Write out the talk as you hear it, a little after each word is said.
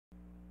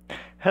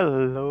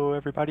Hello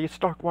everybody, it's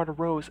Darkwater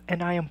Rose,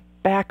 and I am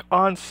back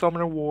on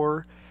Summoner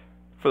War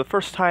for the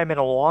first time in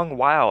a long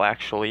while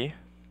actually,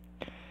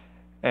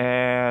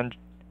 and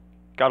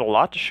got a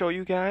lot to show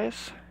you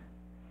guys.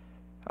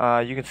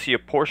 You can see a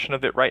portion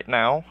of it right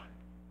now,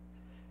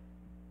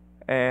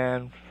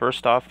 and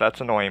first off, that's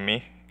annoying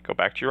me. Go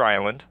back to your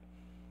island.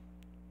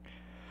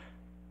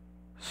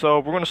 So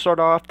we're going to start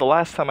off. The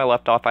last time I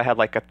left off I had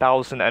like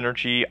 1,000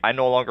 energy. I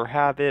no longer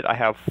have it. I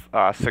have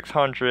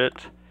 600.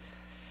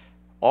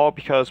 All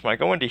because when I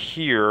go into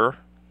here,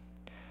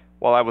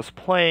 while I was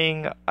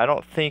playing, I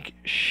don't think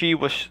she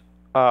was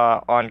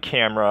on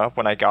camera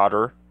when I got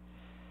her.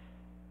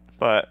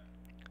 But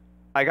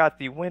I got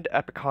the Wind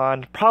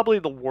Epicon, probably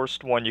the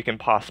worst one you can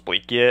possibly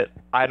get.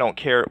 I don't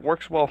care. It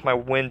works well with my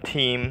Wind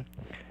team.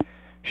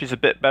 She's a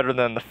bit better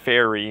than the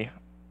Fairy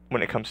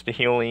when it comes to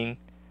healing.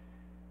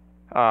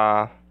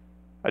 I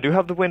do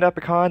have the Wind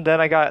Epicon.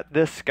 Then I got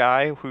this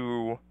guy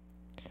who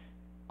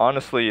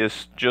honestly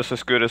is just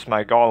as good as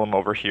my Golem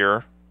over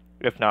here,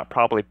 if not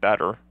probably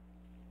better.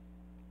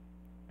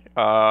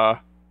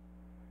 Gorochi's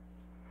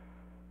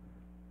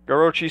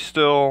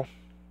still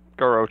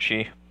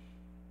Gorochi.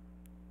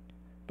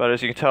 But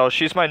as you can tell,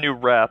 she's my new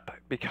rep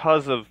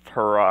because of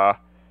her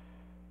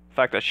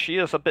fact that she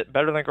is a bit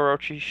better than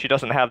Gorochi. She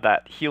doesn't have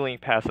that healing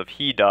passive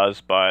he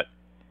does, but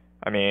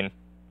I mean,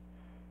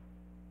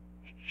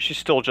 she's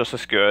still just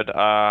as good.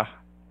 I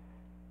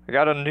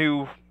got a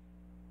new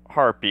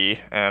Harpy,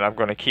 and I'm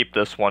going to keep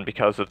this one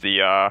because of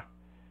the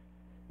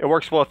it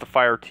works well with the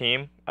fire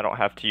team. I don't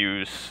have to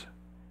use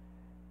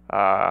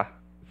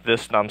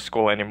this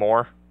numbskull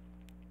anymore.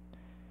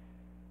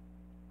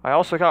 I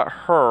also got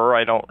her.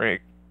 I don't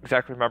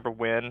exactly remember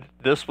when.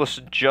 This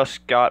was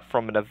just got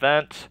from an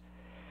event,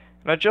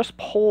 and I just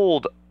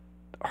pulled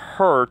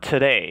her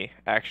today,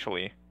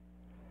 actually.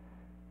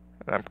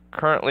 And I'm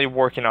currently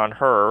working on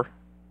her.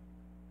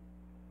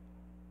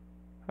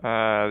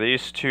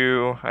 These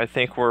two, I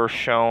think, were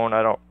shown.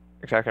 I don't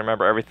exactly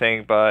remember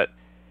everything, but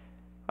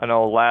I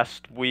know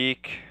last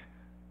week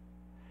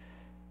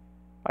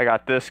I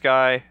got this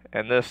guy,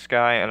 and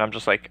I'm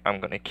just like, I'm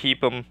gonna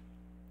keep them.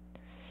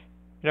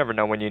 You never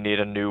know when you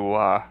need a new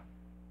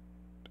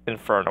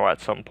Inferno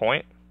at some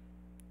point.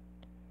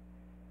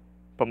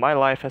 But my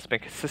life has been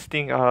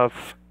consisting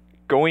of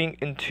going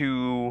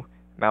into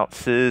Mount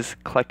Sis,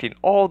 collecting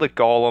all the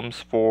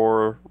golems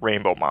for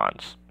Rainbow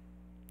Mons.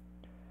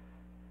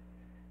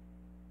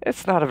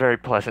 It's not a very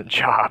pleasant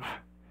job,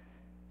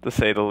 to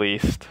say the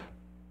least.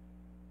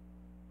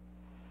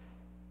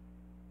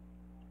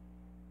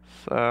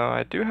 So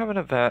I do have an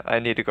event I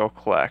need to go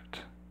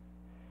collect.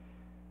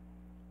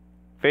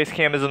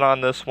 Facecam isn't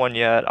on this one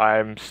yet.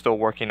 I'm still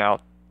working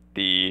out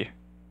the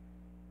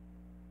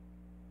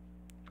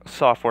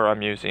software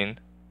I'm using.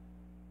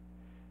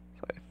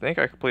 So I think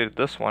I completed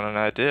this one, and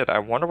I did. I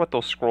wonder what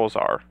those scrolls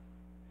are.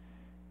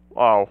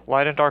 Oh,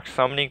 Light and Dark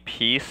Summoning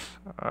Piece.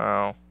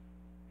 Oh.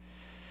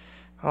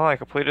 Oh, I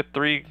completed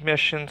 3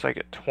 missions. I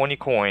get 20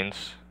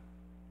 coins.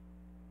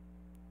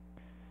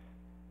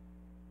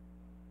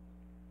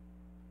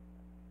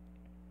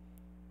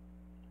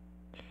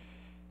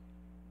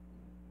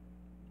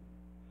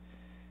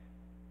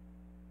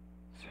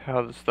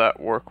 How does that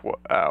work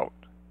out?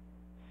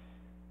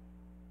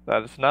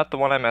 That is not the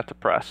one I meant to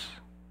press.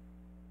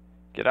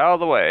 Get out of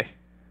the way.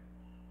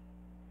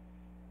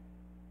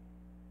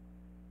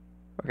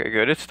 Okay,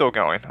 good. It's still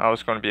going. I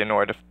was going to be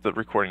annoyed if the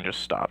recording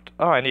just stopped.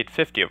 Oh, I need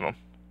 50 of them.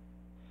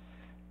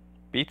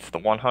 Beats the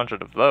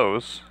 100 of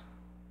those.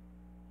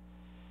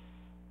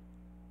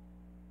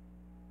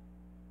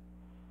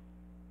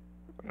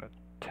 I'm going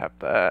to tap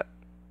that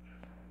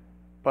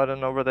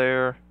button over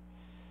there.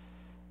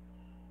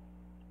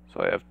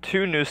 So I have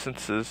 2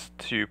 nuisances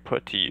to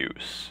put to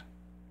use.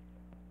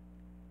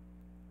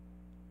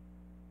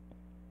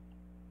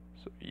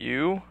 So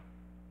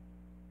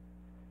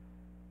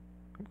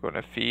I'm going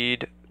to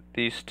feed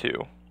these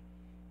 2.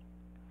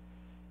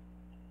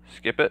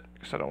 Skip it,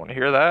 because I don't want to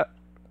hear that.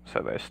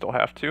 So I still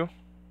have to.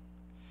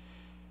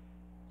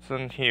 It's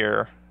in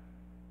here.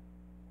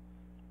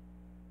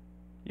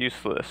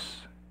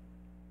 Useless.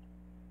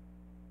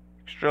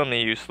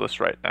 Extremely useless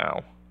right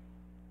now.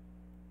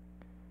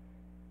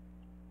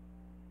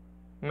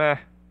 Meh.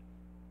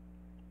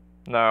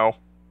 No.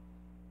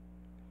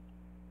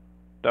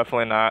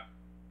 Definitely not.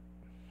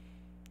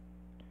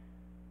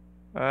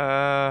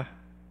 No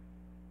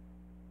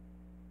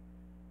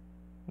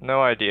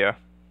idea.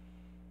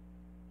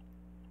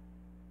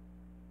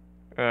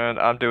 And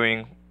I'm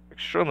doing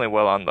extremely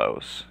well on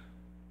those.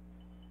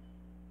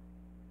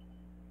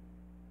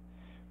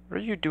 What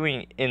are you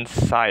doing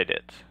inside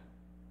it?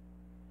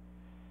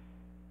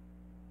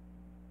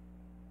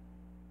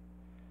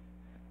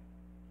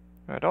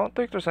 I don't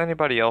think there's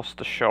anybody else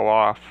to show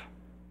off.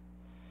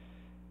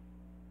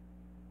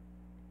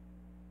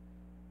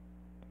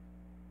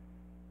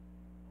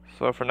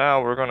 So for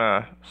now, we're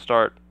gonna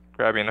start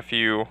grabbing a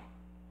few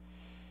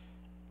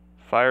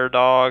Fire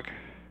Dog,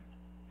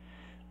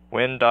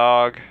 Wind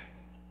Dog,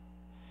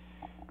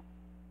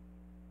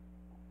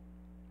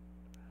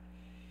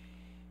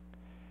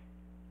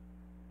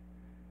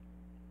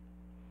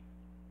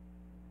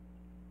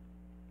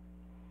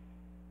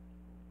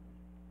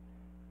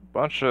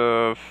 bunch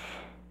of...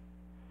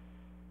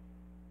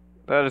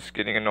 That is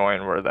getting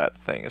annoying where that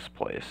thing is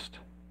placed.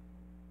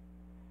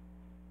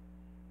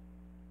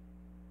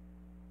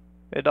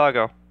 Hey,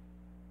 doggo.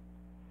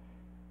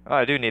 Oh,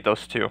 I do need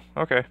those two.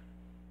 Okay.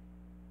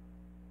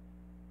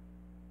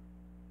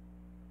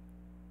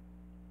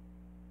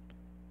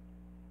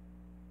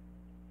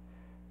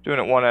 Doing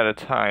it one at a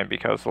time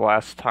because the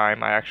last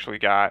time I actually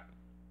got...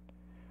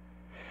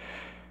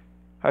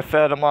 I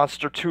fed a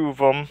monster 2 of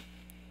them,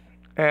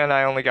 and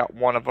I only got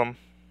 1 of them.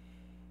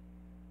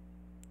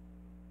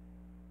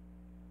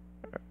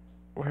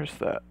 Where's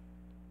that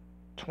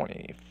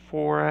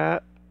 24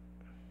 at?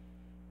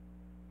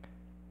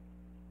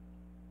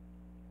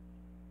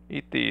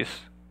 Eat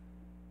these.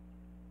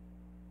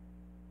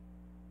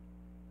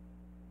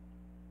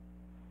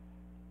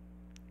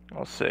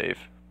 I'll save.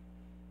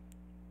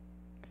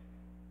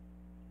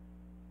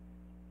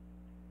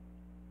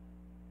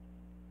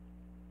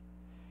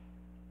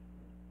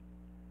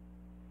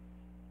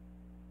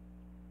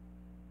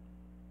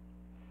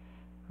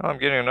 Oh, I'm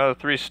getting another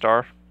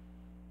 3-star.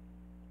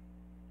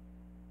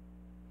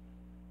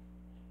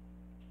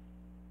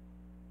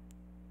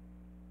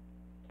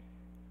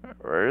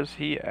 Where is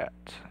he at?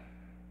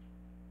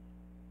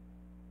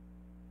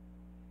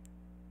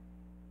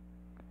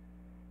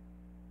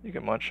 You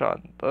can munch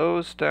on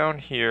those down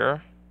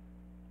here.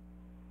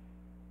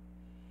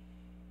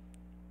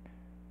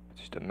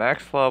 Just a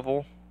max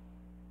level.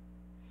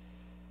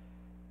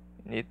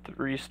 You need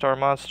 3-star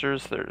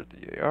monsters. There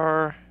they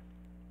are.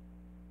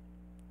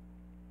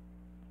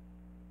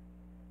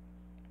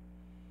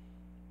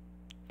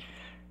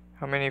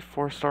 How many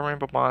 4-star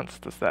rainbow mons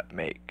does that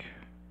make?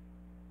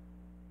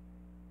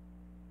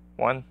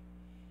 1?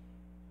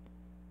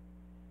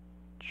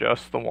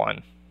 Just the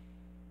 1.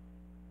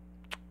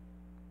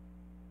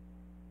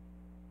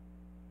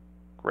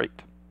 Great.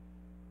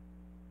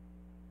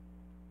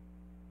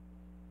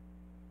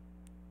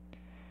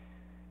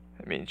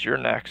 That means you're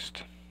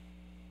next.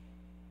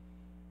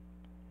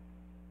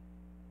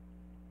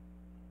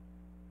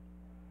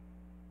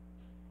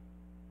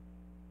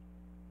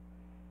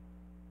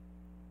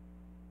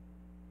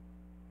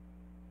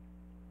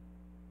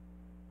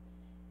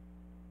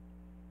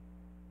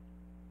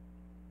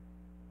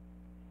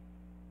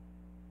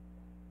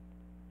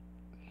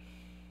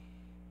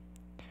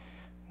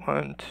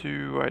 One,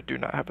 2, I do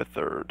not have a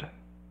 3rd.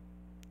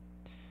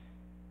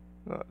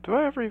 Do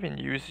I ever even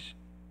use...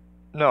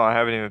 No, I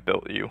haven't even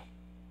built you.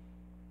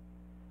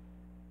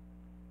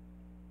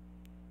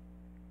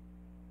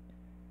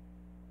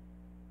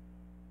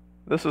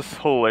 This is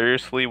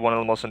hilariously one of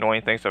the most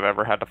annoying things I've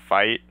ever had to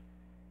fight,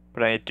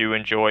 but I do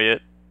enjoy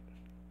it,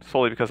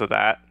 solely because of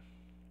that.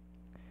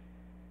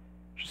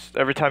 Just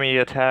every time he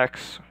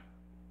attacks,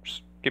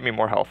 just give me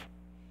more health.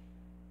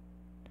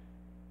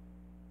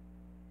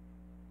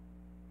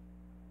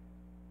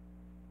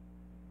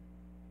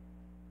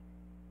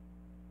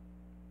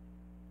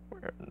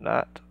 We're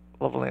not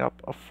leveling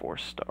up a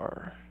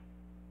 4-star.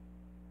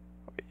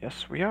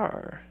 Yes, we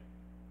are.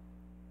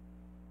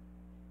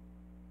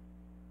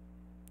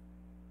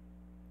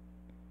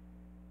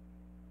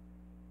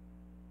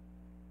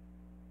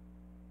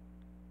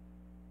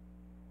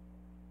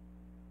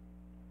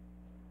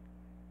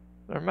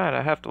 Never mind,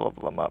 I have to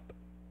level them up.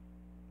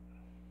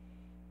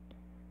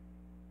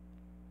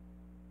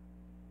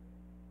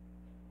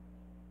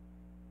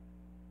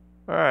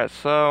 Alright,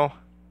 so...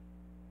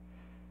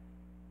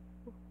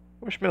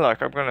 Wish me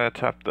luck, I'm gonna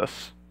attempt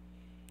this.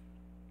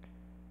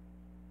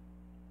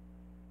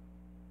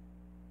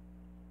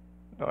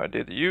 No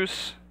idea the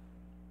use.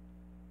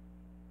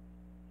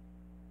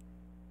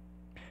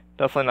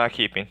 Definitely not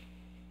keeping.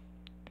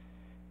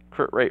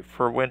 Crit rate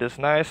for wind is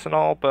nice and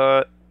all,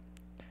 but...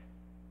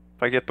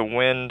 If I get the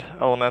wind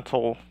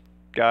elemental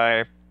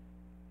guy,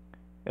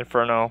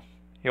 Inferno,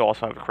 he'll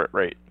also have a crit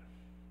rate.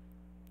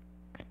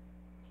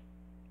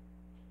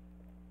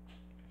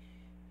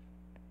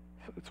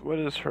 So what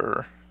is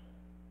her?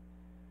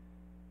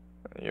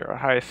 You're a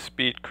high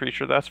speed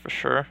creature, that's for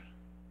sure.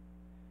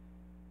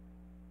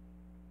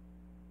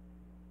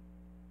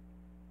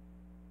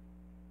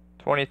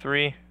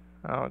 $23.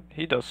 Oh,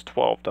 he does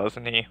 12,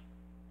 doesn't he?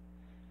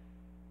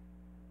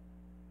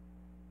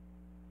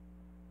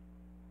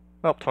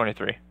 Nope,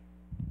 23.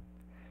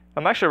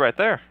 I'm actually right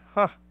there,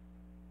 huh?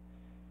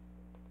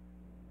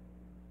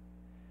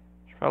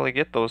 Should probably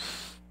get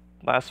those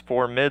last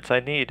 4 mids I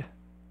need.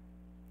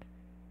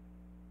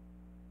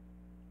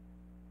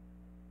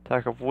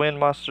 Attack of wind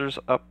monsters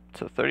up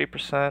to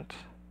 30%,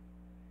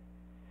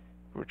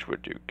 which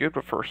would do good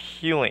for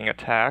healing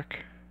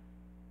attack.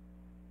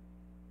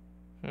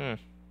 That'll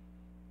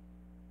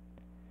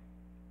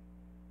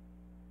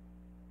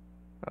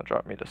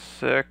drop me to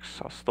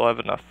 6. I'll still have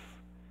enough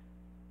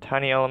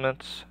tiny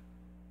elements.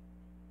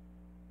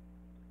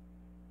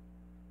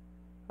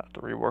 I have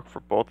to rework for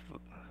both.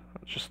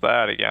 Just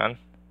that again.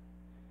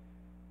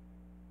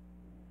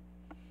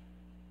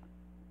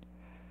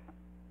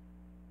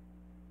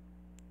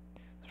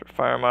 For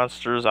fire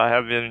monsters, I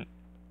don't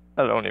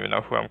even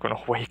know who I'm going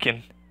to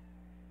awaken.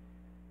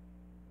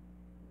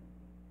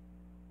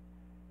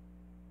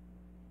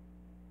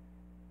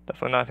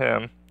 Definitely not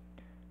him.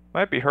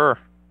 Might be her.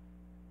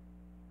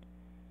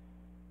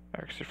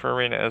 Actually, for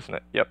Arena, isn't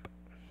it? Yep.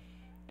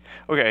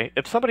 Okay,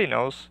 if somebody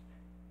knows,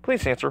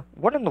 please answer.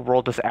 What in the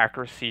world does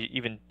accuracy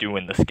even do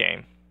in this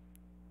game?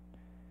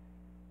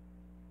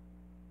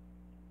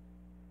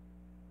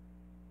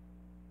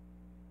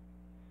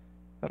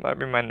 That might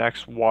be my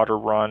next water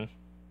run.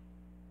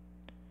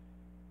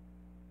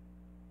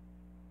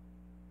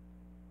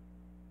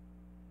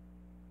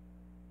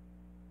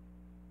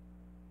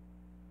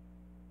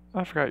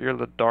 I forgot you're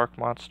the dark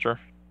monster.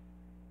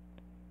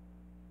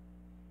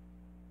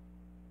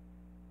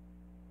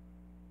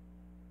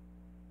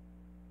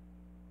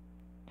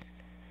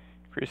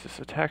 Increases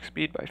attack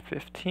speed by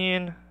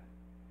 15.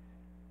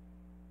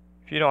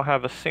 If you don't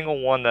have a single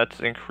one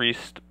that's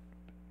increased.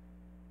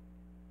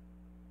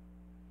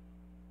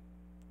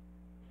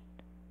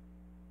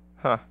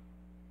 Huh.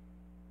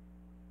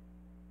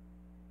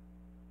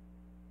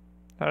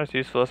 Not as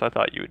useful as I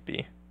thought you would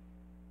be.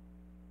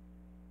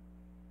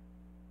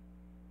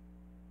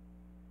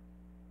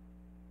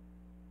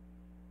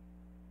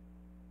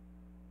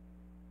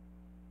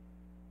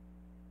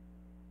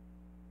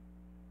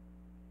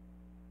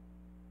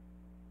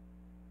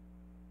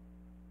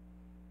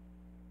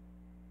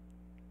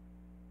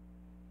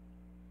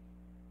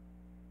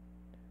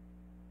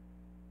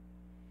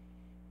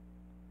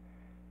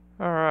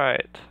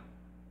 Alright.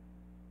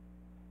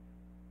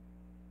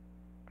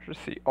 I should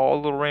see all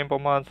little rainbow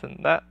mods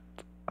in that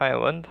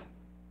island.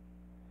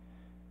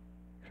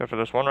 Except for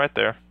this one right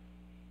there.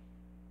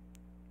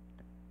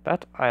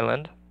 That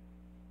island.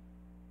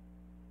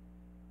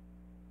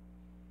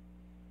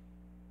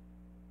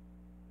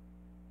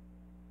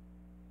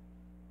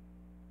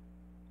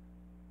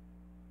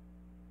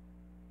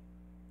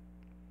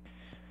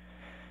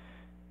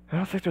 I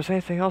don't think there's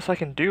anything else I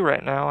can do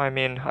right now. I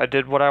mean, I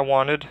did what I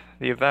wanted,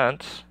 the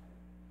events.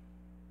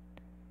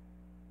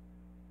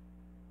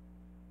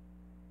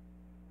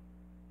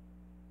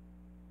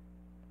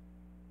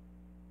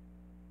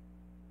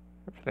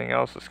 Everything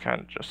else is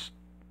kind of just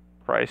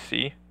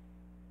pricey.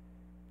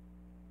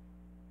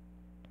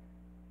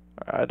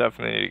 I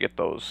definitely need to get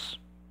those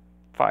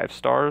 5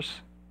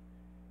 stars.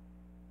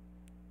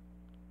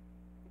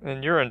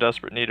 And you're in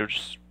desperate need of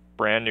just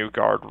brand new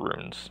guard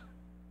runes.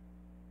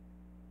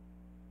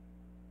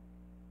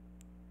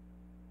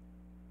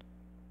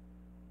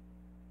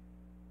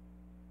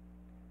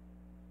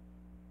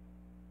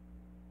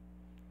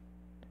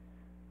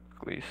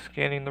 Quickly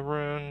scanning the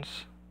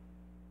runes.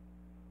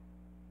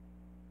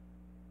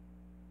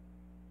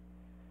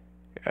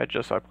 I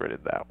just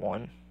upgraded that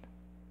one.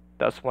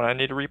 That's one I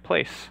need to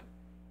replace.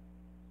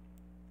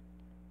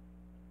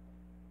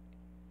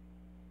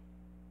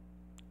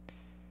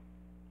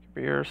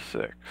 Beer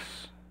 6.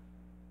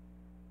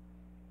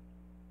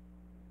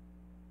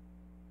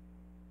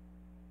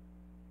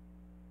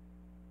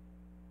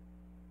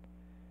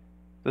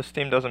 This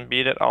team doesn't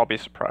beat it, I'll be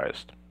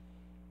surprised.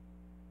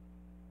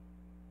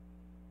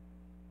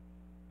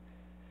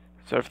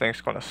 So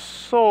everything's going to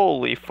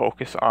solely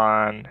focus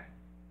on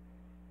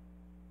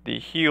the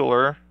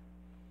healer.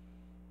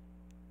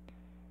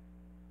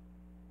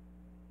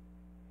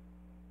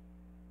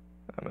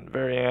 I'm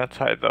very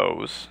anti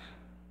those.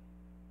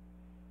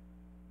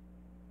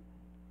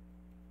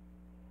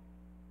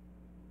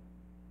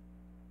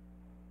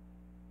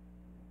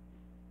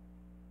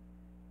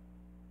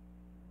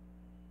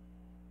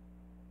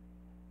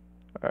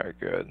 Alright,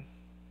 good.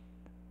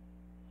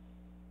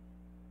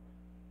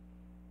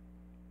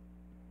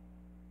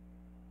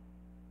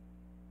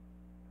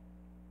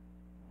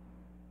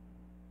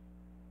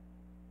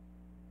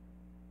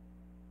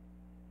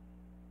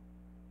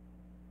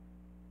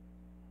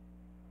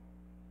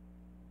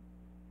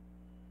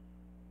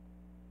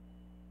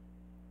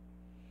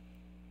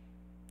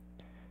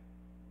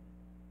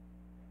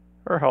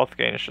 Her health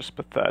gain is just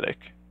pathetic.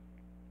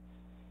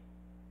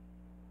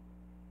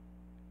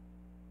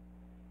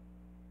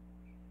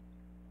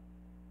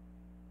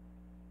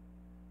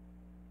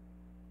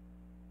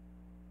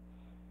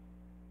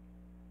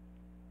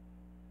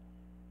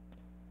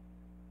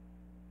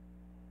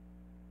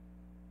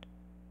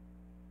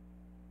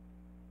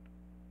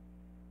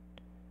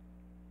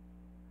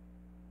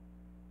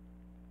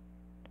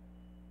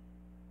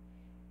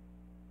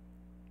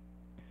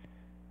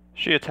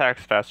 She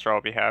attacks faster,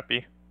 I'll be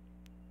happy.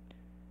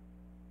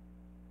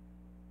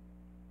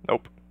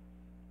 Nope.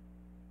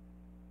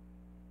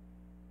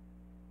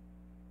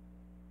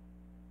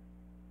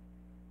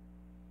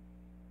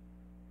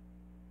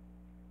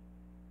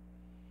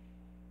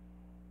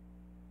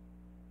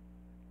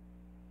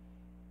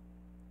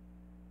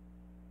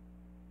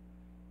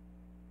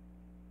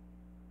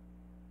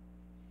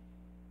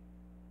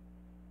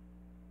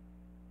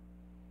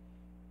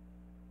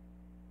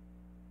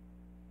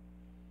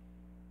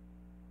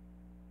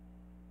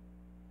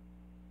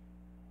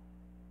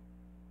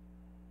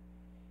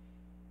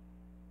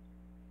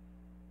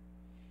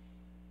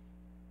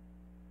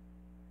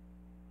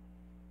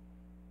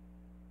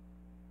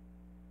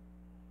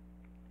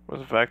 Was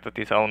the fact that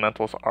these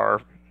elementals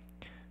are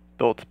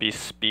built to be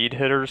speed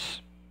hitters.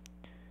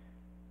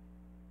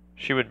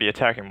 she would be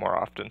attacking more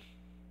often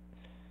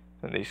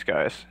than these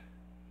guys.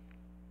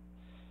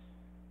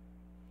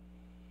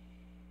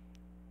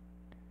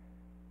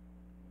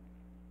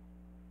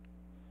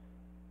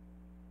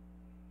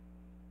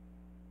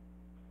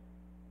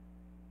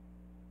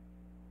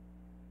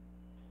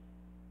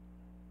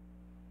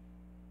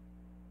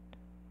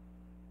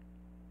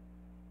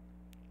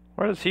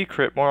 Why does he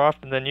crit more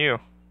often than you?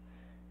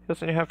 He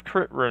doesn't even have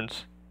crit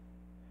runes.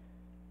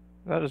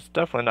 That is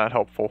definitely not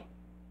helpful.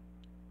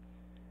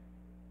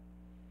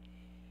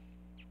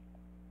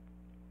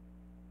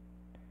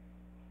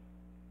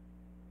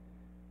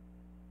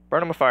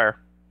 Burn him with fire.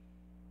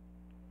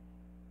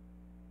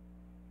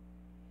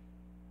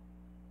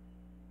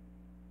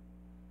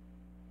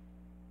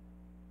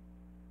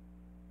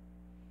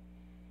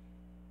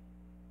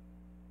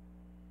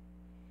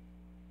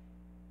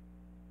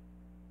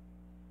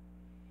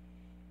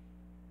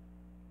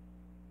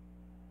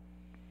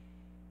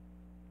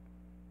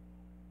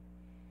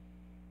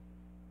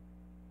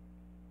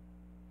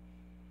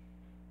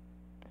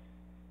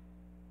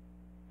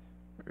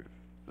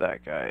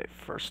 That guy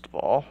first of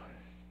all.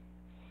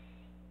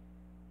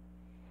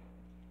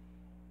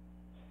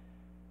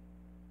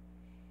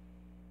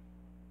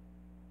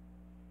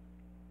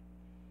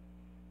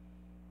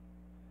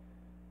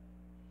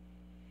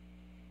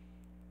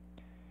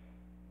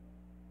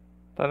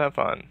 Don't have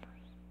fun.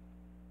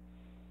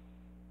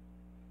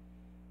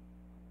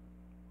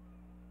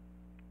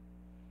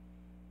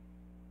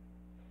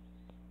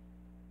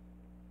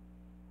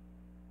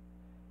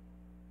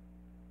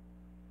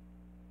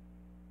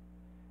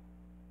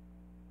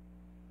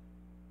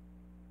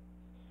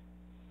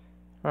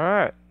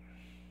 Alright.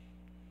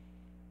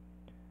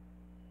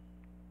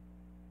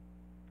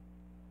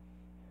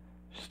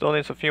 Still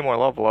needs a few more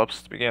level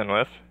ups to begin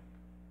with.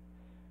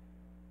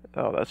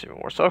 Oh, that's even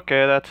worse.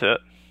 Okay, that's it.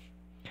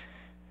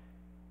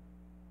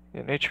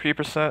 Get an HP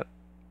percent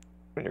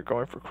when you're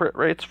going for crit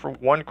rates for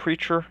one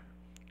creature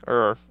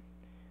or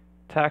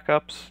attack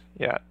ups.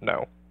 Yeah,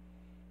 no.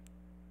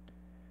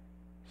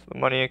 So the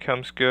money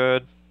income's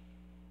good.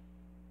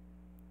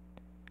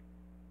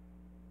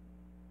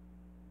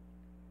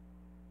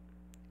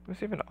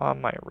 Who's even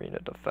on my arena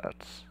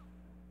defense?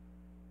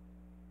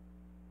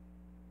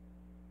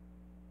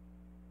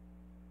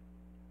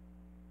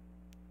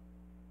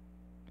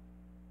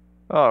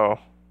 Oh,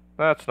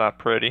 that's not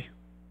pretty.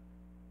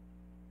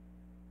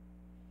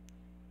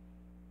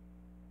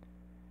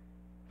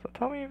 So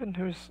tell me even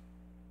who's...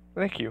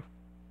 Thank you.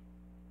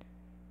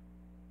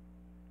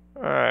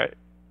 Alright.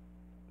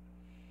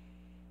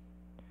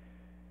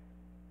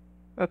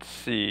 Let's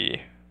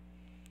see.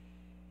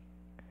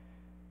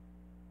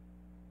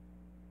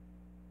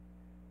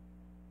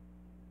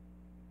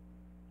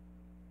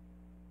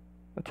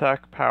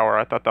 Attack power.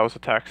 I thought that was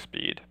attack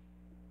speed.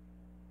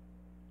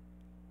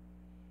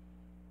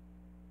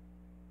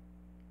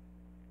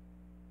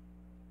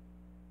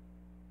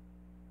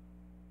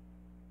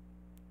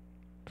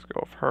 Let's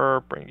go with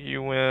her. Bring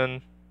you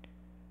in.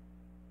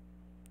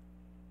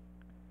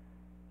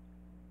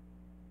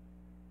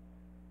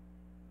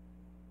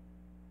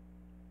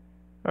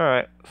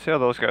 Alright, see how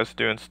those guys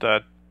do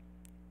instead.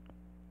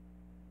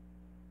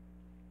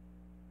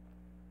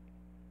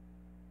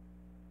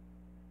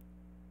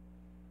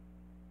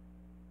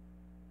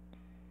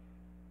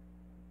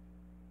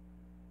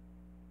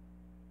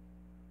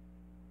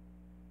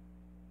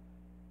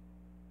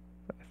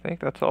 I think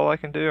that's all I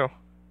can do.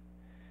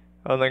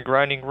 Other than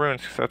grinding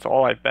runes, because that's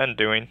all I've been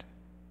doing.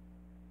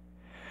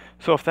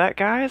 So with that,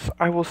 guys,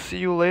 I will see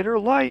you later.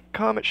 Like,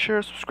 comment,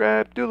 share,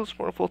 subscribe, do those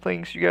wonderful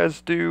things you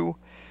guys do.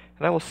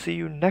 And I will see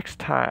you next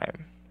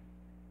time.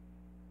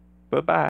 Bye-bye.